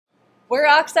We're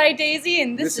Oxeye Daisy,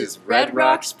 and this is Red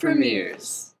Rocks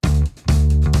Premieres.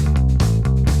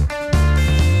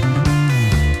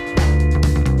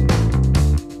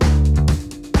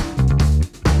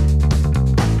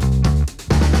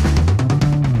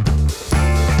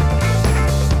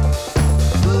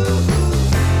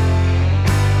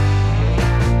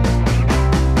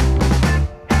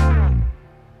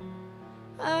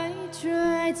 I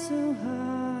tried so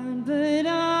hard, but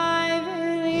I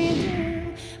really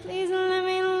do. Please let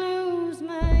me lose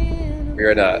my innocence.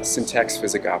 We're at Syntax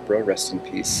Physic Opera, rest in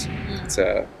peace. It's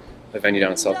a venue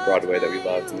down on South Broadway that we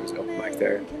loved, and there was an open mic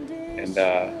there. And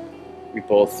we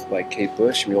both like Kate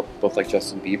Bush, and we both like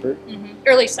Justin Bieber.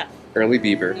 Early stuff. Early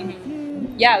Bieber.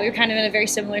 Yeah, we were kind of in a very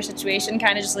similar situation,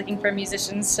 kind of just looking for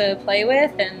musicians to play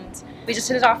with, and we just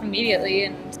hit it off immediately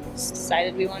and just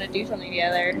decided we want to do something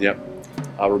together. Yep.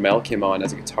 Ramel came on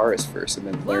as a guitarist first, and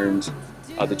then learned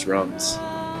the drums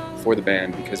for the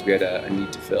band because we had a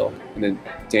need to fill. And then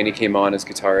Danny came on as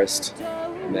guitarist,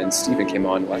 and then Steven came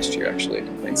on last year actually,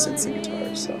 playing synths and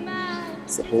guitars. So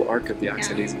it's the whole arc of the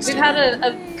Oxeye Daisy story. We've had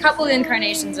a couple of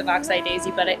incarnations of Oxeye Daisy,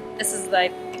 but this is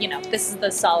like, this is the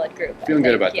solid group. Feeling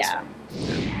good about this one.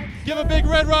 Give a big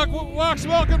Red Rocks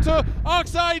welcome to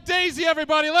Oxeye Daisy,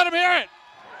 everybody. Let them hear it.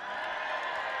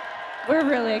 We're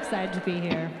really excited to be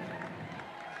here.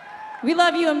 We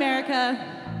love you, America.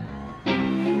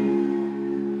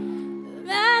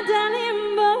 My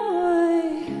darling boy,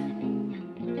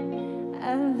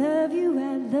 I love you,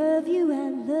 I love you, I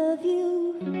love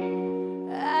you.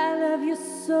 I love you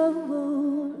so,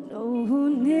 no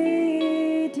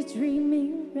need to dream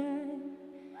me right.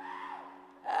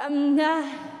 I'm not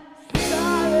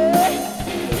sorry,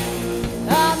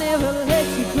 I'll never let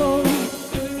you go.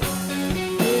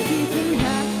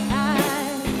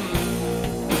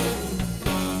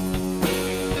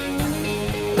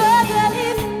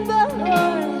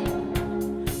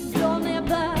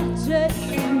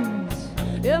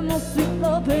 Mon sweet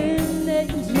loving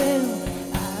angel,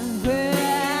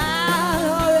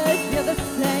 I'll always feel the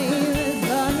same as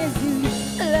long as you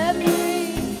love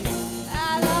me.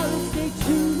 I'll always stay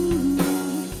true,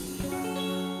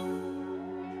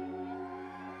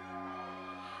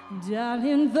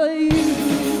 darling, for you.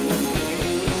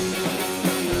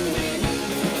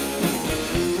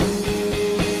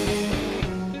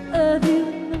 Love you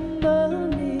in the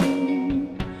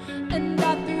morning and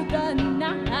all through the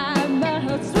night.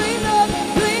 Sweet love,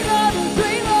 sweet love,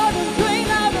 sweet love, sweet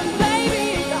love, baby,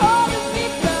 it's holding me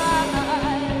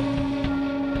tight.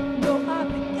 No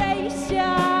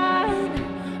obligation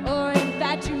or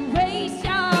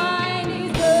infatuation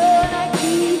is gonna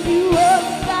keep you up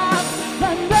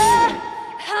from the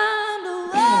hand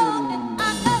around, and I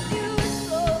love you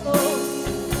so.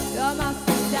 You're my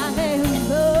sweet darling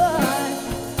boy,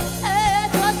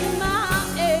 and trust my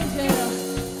angel.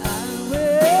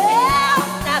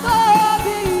 I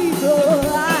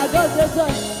will never.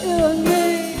 Just you and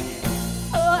me,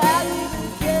 oh, happy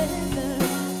together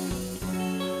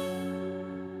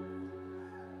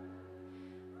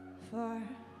forever.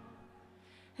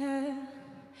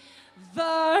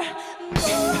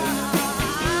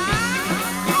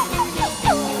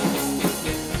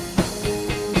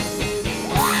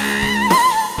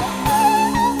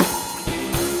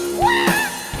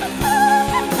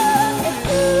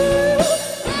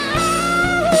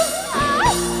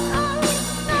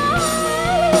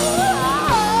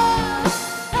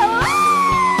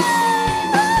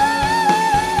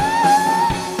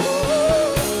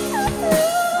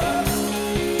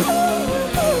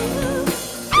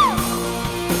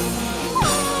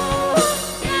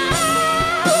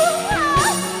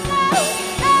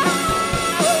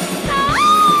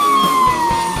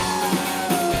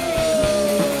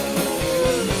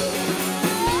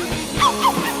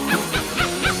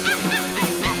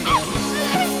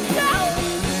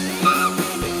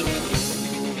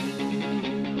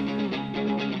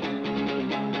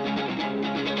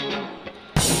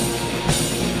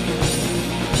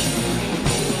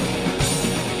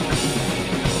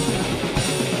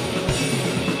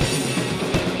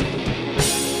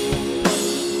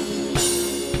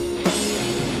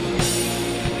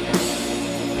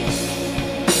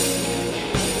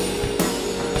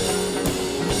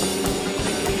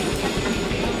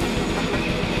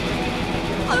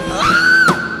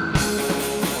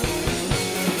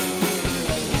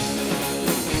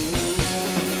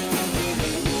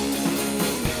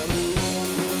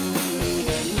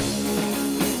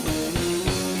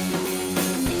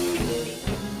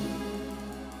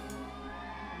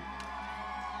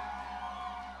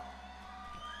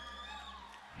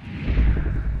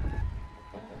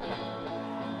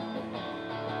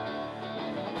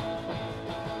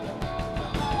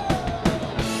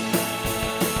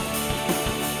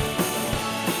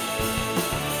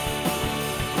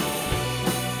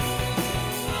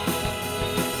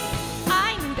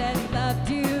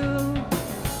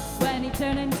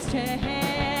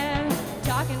 hair,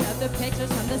 talking of the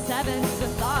pictures from the 7s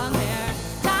with long hair.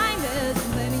 Time is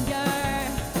linear,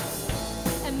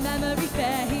 and memory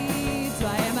fades.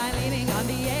 Why am I leaning on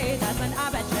the 8 as an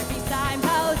arbitrary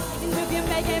signpost? And if you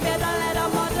make it better, let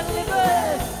them more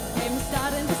deliberate. I'm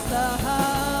starting to slow.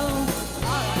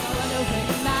 All I know, I know where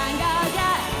your mind goes,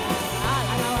 yeah. All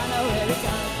I know where it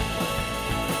goes.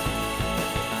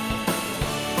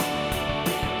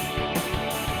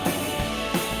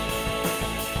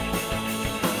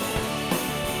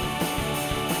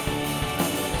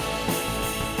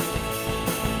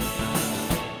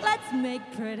 Make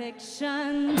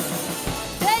predictions.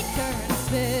 Take turns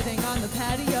sitting on the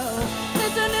patio,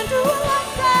 listening to what I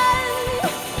say.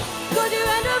 Could you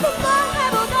end up with my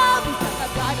heaven up? We step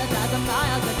aside 1,000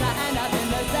 miles and I end up in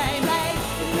the same place.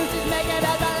 You just make it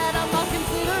as I let them all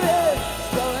consider it.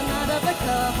 Going out of the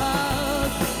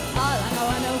coast. All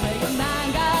I know where your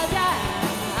mind goes,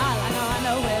 yeah. All I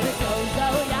know where it goes,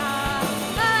 oh yeah.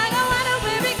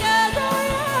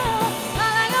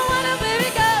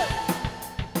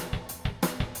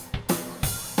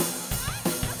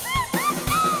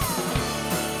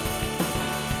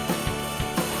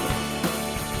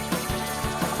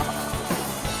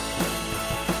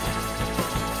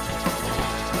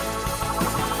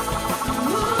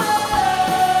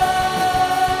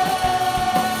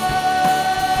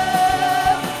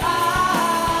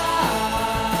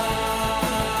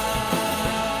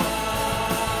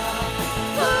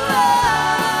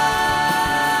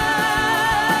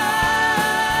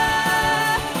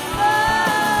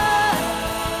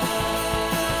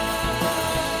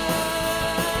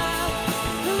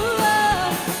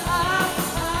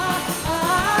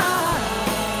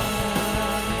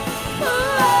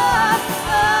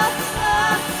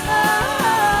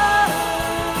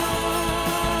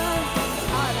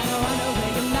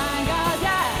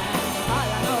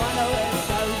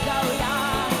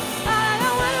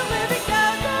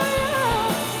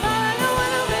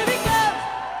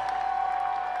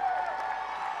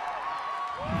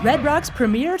 Red Rocks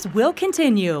premieres will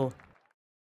continue.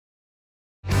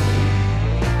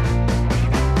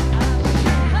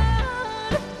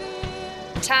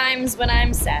 Times when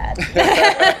I'm sad,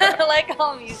 like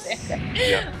all music.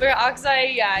 Yeah. For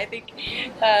Oxeye, yeah, I think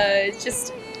it's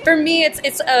just for me, it's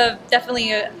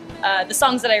definitely the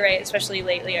songs that I write, especially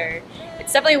lately,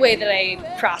 it's definitely a way that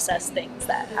I process things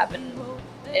that happen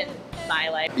in my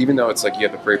life. Even though it's like you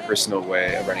have a very personal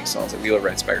way of writing songs, like Lela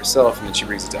writes by herself and then she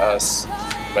brings it to us,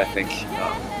 but I think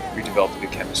we developed a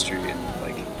good chemistry and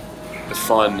like the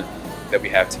fun that we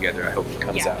have together, I hope it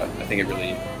comes out. I think it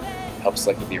really helps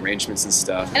like with the arrangements and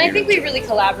stuff. And I think we really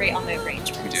collaborate on the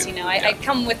arrangements. We do. You know, I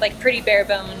come with like pretty bare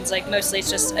bones, like mostly it's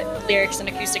just lyrics and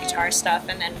acoustic guitar stuff,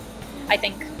 and then I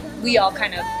think we all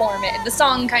kind of form it. The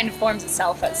song kind of forms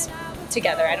itself as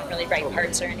together. I don't really write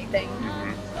parts or anything.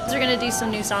 We're gonna do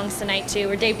some new songs tonight too.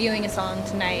 We're debuting a song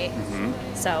tonight,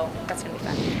 so that's gonna be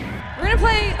fun. We're gonna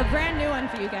play a brand new one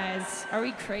for you guys. Are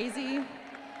we crazy?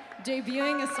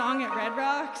 Debuting a song at Red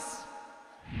Rocks?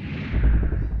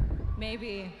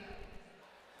 Maybe.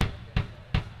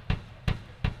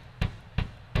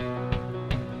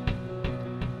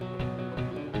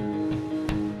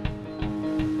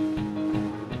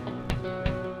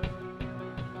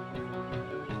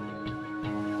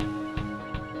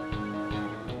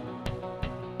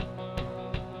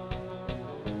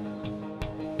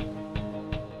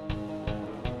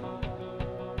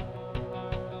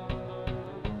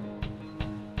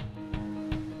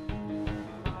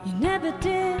 You never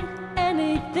did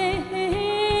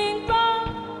anything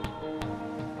wrong.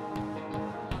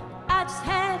 I just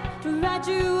had to write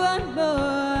you one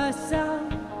more song.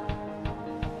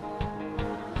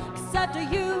 'Cause after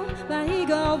you, my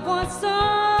ego wants so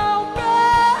wrong.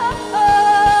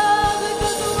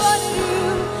 Because I wanted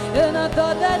you, and I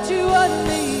thought that you wanted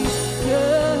me.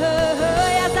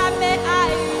 Yes, I admit I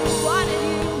wanted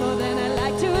you more than I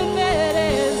like to admit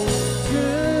is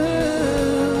true.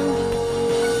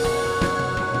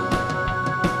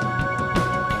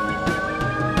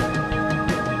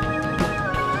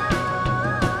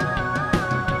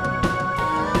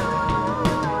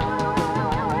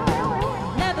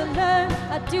 Never learned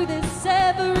I do this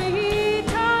every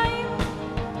time.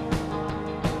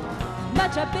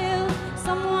 Much I build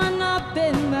someone up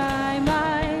in my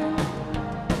mind.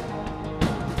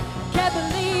 Can't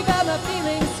believe how my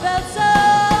feelings felt so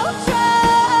true.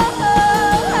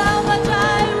 How much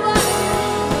I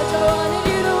wanted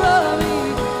you to roll me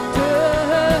through.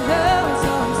 So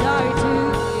I'm sorry to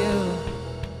you.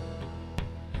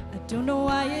 I don't know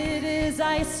why it is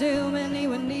I assume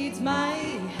anyone needs my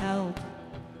help.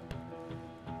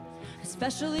 As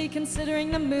especially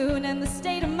considering the moon and the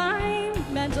state of my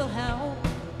mental health.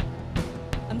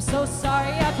 I'm so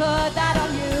sorry I put that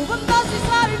on you. I'm mostly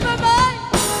sorry for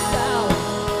myself.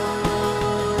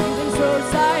 Feeling so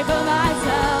sorry for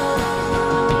myself.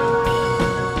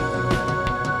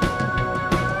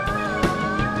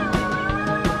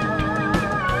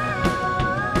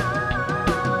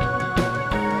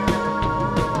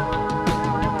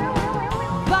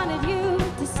 Wanted you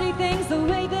to see things the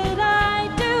way that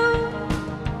I do.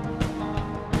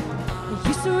 I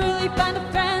used to really find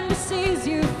a friend who sees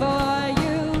you for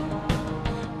you.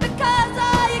 Because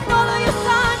I ignored all your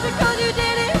signs because you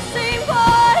didn't see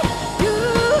what you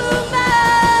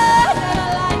meant. And I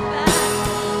like that,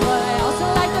 but I also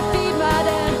like to feed my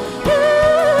damn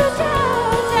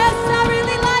illusions. Yes, I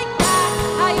really like that.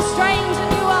 How you're strange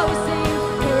and you always seem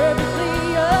perfectly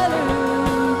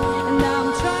alone. And now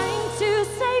I'm trying to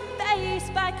save face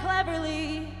by cleverly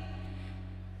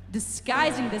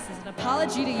disguising this as an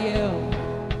apology to you.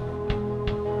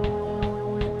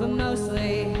 But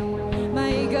mostly, my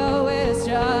ego is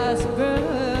just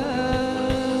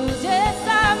bruised. Yes,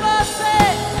 I must say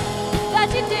that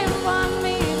you didn't want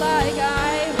me like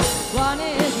I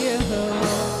wanted you.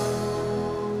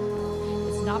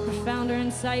 It's not profound or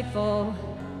insightful,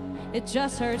 it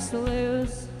just hurts to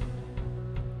lose.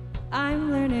 I'm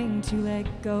learning to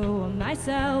let go of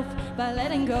myself by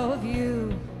letting go of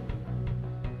you.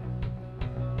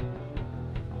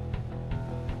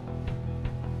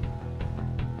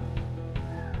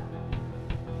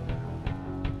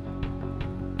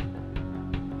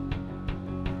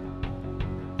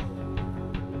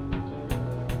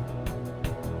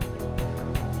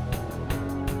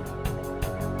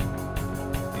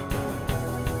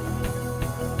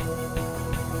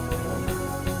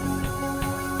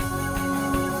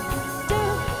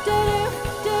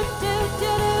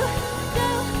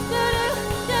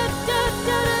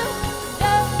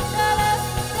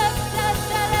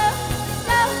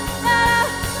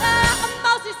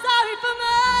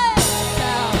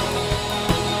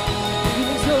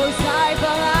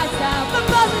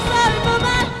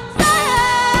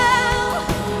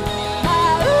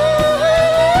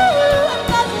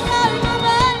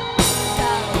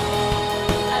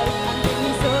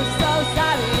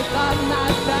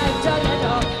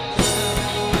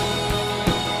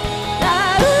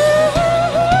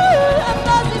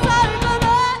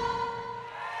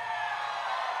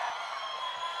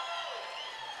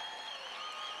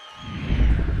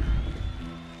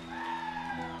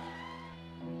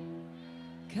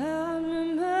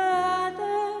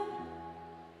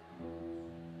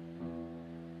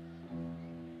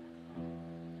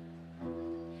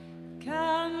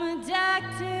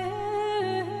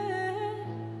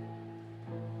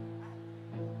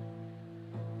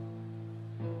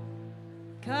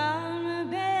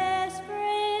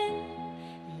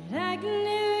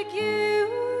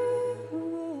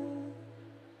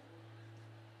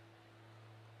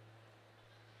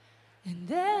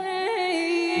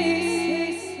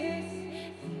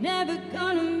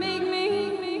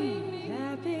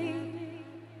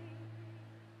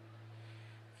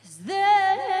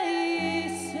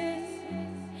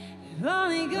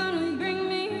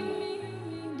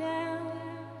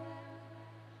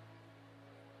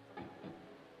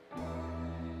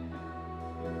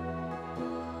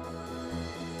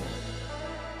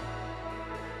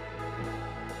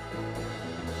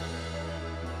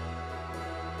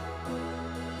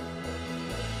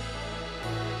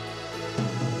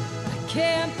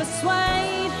 Can't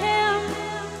persuade him,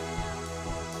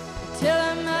 tell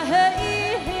him I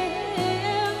hate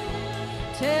him,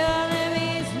 tell him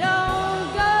he's no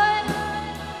good,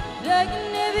 they can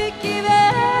never give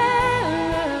up.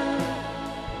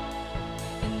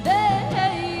 And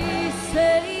they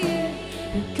say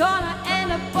you're gonna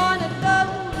end up one of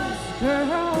those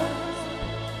girls.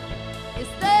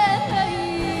 Yes,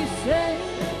 they say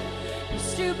you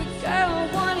stupid girl,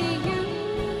 one of you.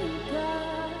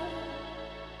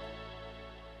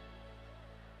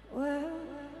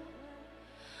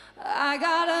 I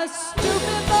got a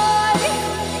stupid boy,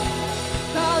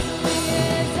 calls me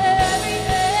his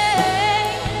everything,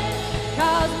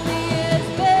 calls me his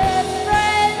best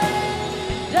friend,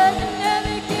 doesn't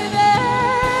ever give him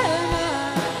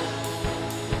up.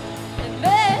 And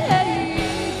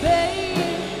baby,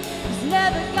 he's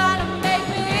never gonna make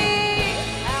me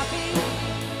happy.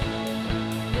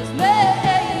 Cause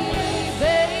maybe,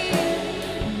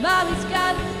 mommy's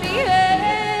gotta be here.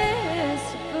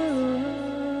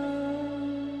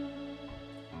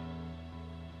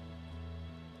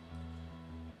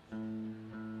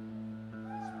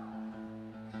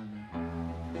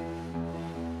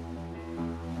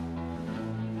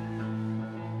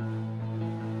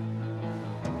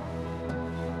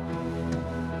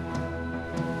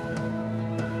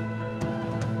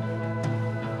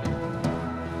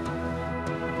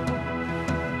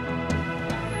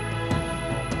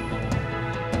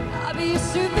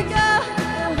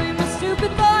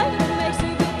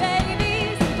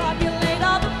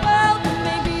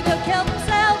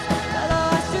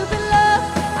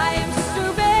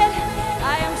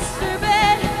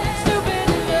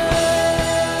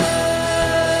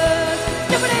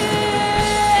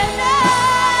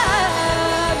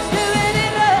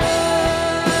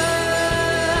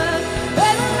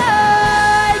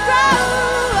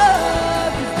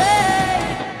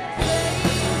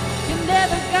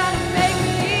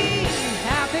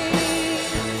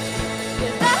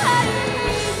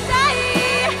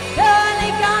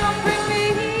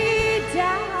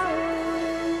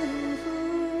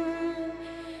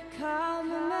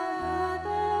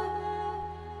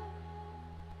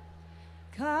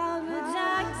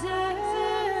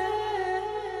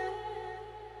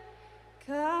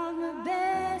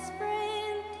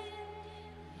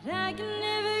 I can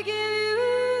never give you.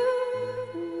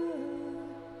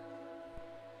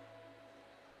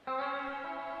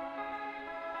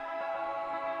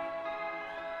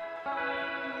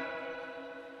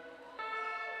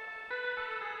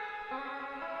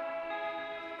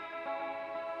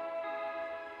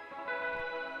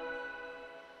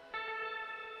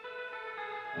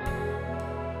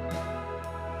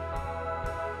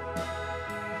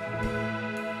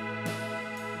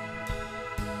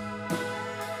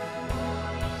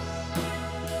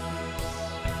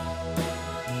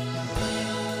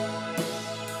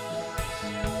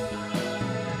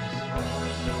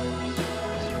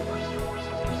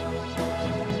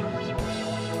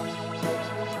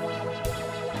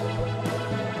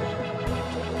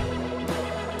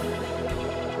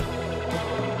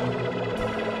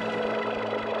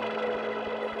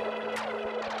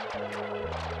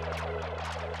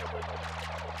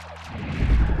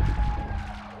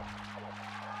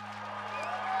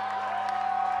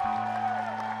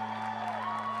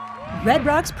 Red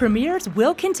Rocks premieres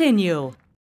will continue.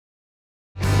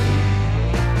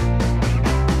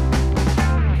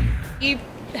 He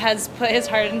has put his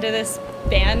heart into this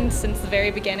band since the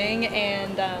very beginning,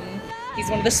 and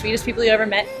he's one of the sweetest people you ever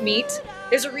meet.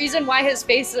 There's a reason why his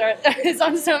face is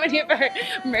on so many of our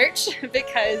merch,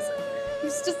 because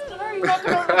he's just a very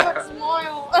welcome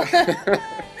smile.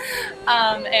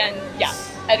 And yeah,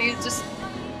 Eddie's just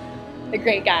a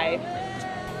great guy.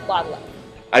 A lot of love.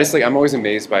 I'm always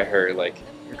amazed by her, like,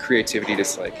 her creativity,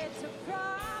 just like,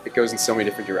 it goes in so many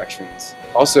different directions.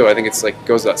 Also, I think it's like,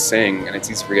 goes without saying, and it's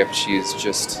easy to forget, but she is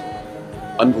just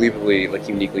unbelievably, like,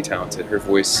 uniquely talented. Her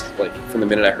voice, like, from the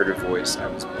minute I heard her voice, I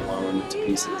was blown to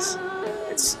pieces.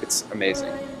 It's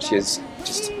amazing. She is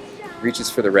just reaches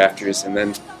for the rafters and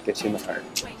then gets you in the heart.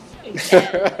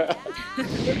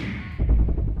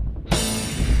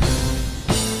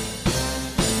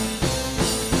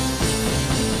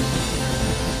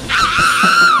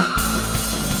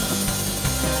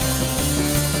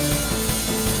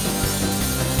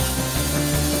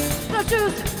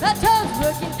 That toes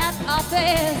working at the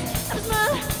office. I was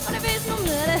mad on a face no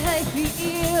matter how he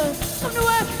is. Come to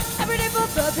work every day for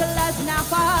fertilizer now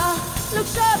far. Look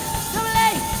sharp, come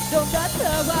late, don't touch the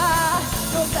wire,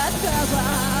 don't touch the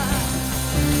wire.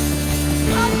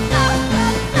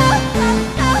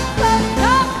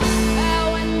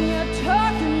 When you're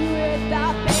talking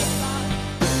without baseline,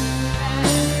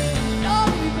 no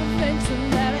people think so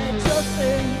that it's your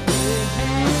thing.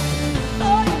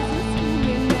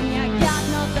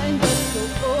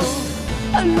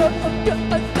 I love you, I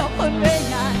love very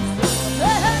nice.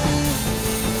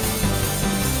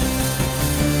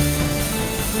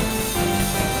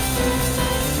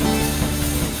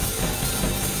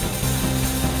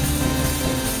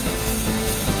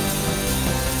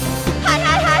 Hey,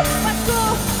 what's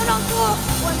cool and uncool?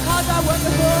 When cars are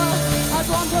wonderful, I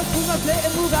want to pull my play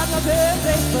and move out my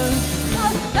basement.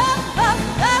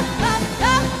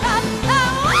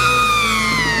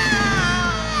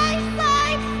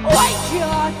 Wait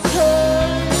your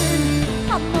turn.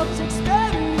 How much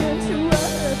experience you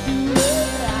have?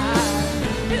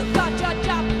 You got your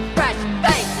job, fresh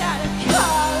face out of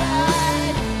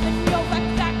college, and your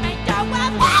backpack ain't that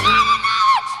well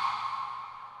managed.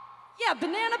 Yeah,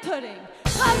 banana pudding.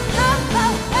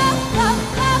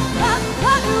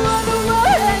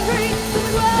 Angry,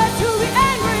 to be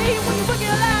angry when you look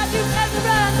alive, you have to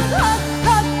run.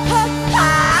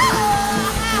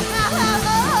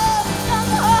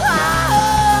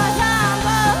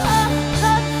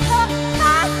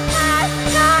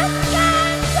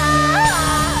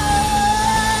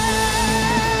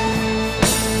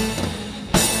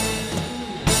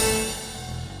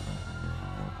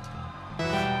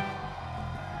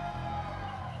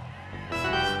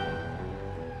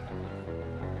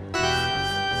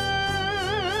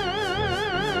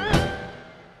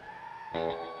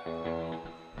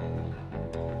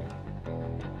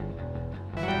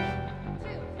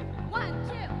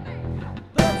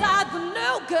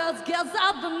 Girls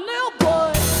are the new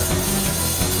boys.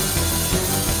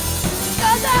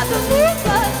 Girls are the new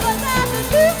boys. Girls are the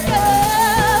new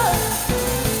girls.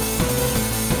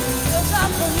 Girls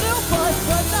are the new boys.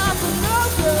 Girls are the new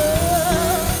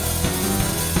girls.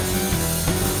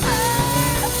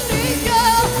 Every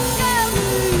girl can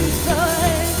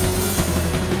rejoice.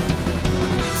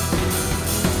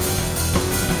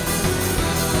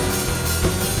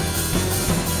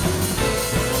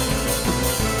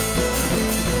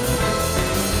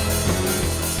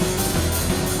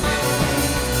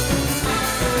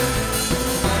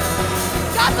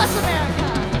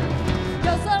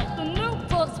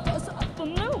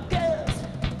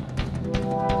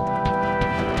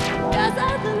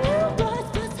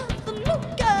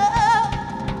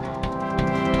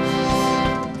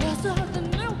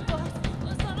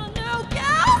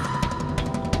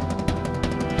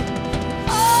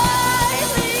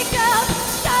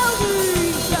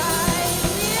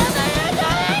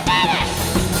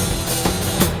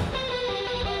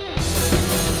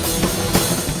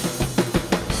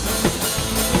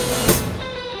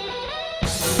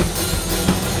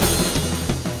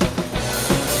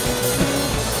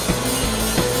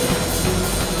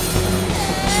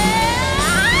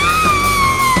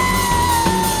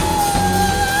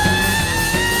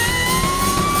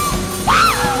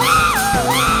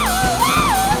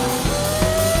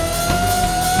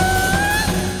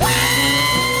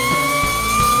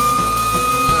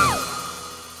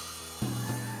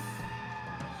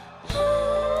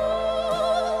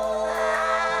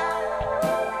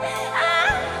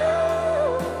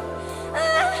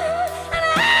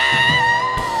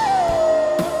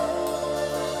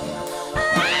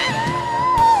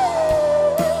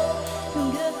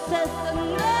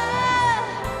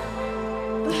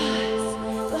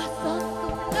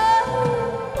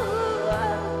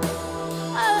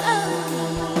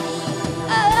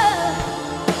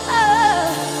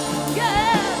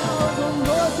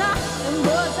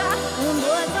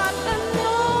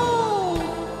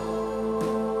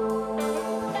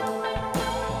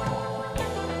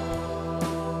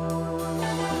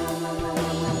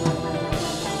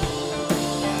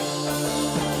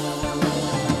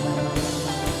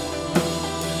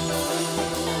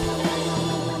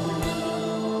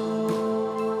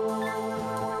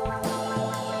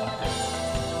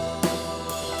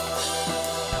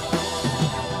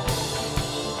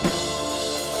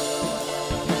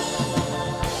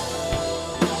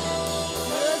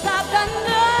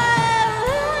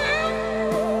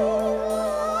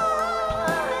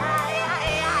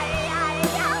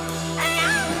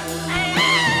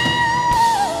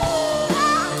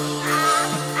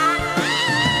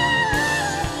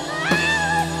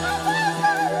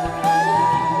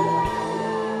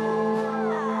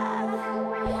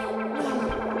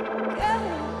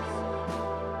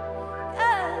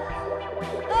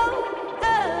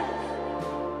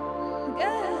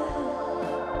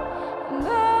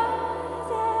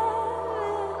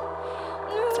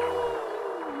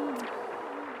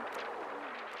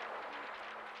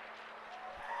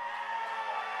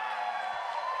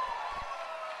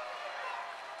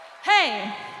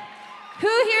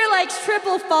 likes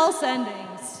triple false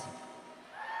endings.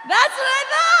 That's what I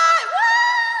thought!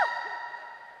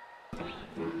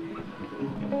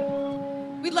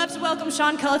 Woo! We'd love to welcome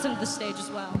Sean Culleton to the stage as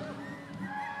well.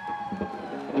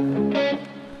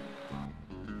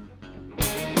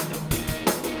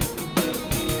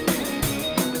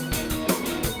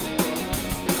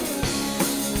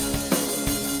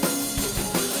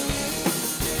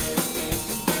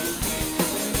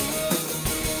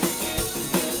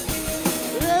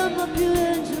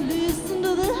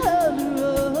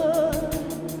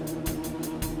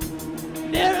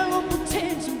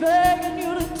 Begging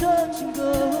you to touch and go.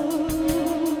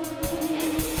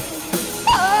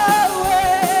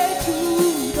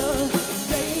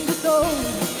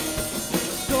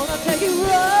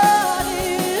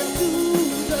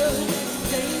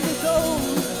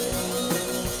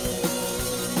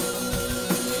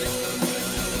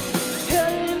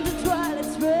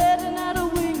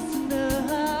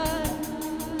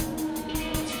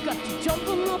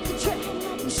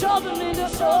 Shoving into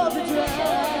overdrive.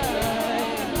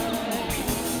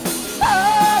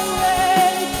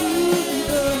 Highway to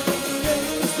the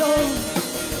danger zone.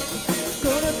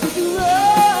 Gonna take you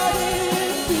right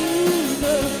into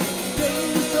the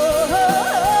danger zone.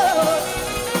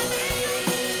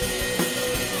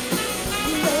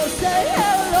 They'll say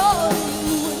hello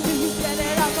when you get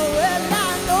it out the red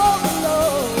line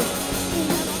overload. You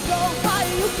never go far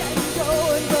you can go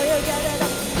until you get it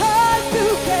up hard you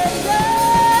can go.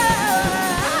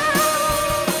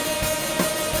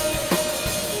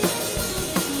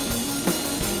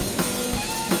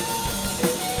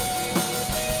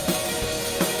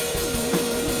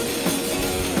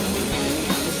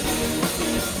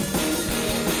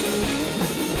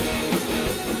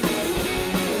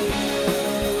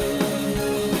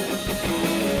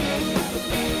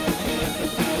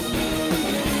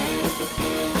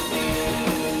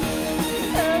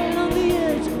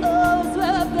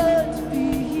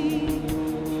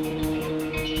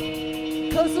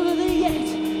 Closer to the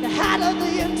edge, the height of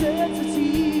the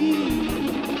intensity.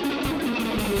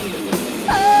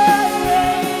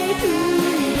 Highway to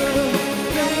the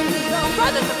danger zone.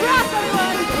 Brothers and brass,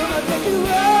 everyone! Gonna take you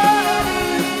right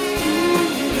into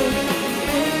the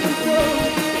danger zone.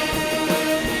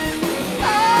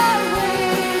 Highway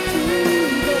to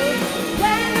the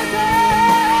danger zone.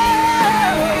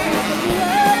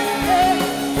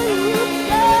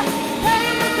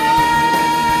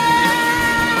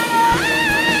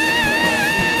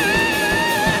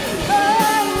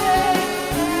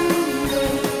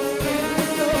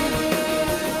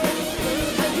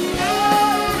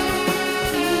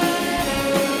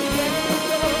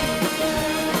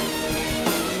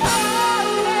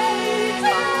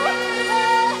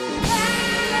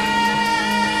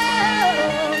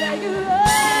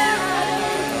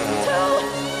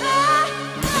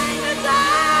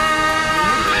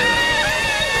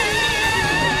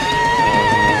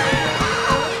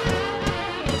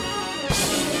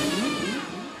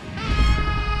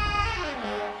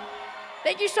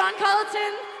 Thank you, Sean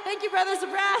Culleton. Thank you, Brothers of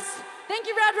Brass. Thank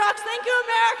you, Red Rocks. Thank you,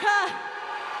 America.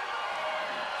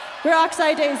 We're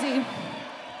Oxeye Daisy.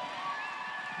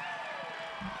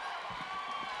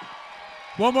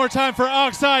 One more time for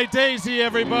Oxeye Daisy,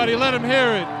 everybody. Let them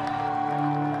hear it.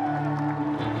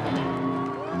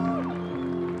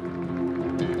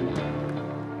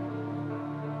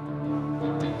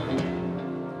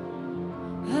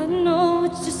 I know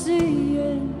what you see.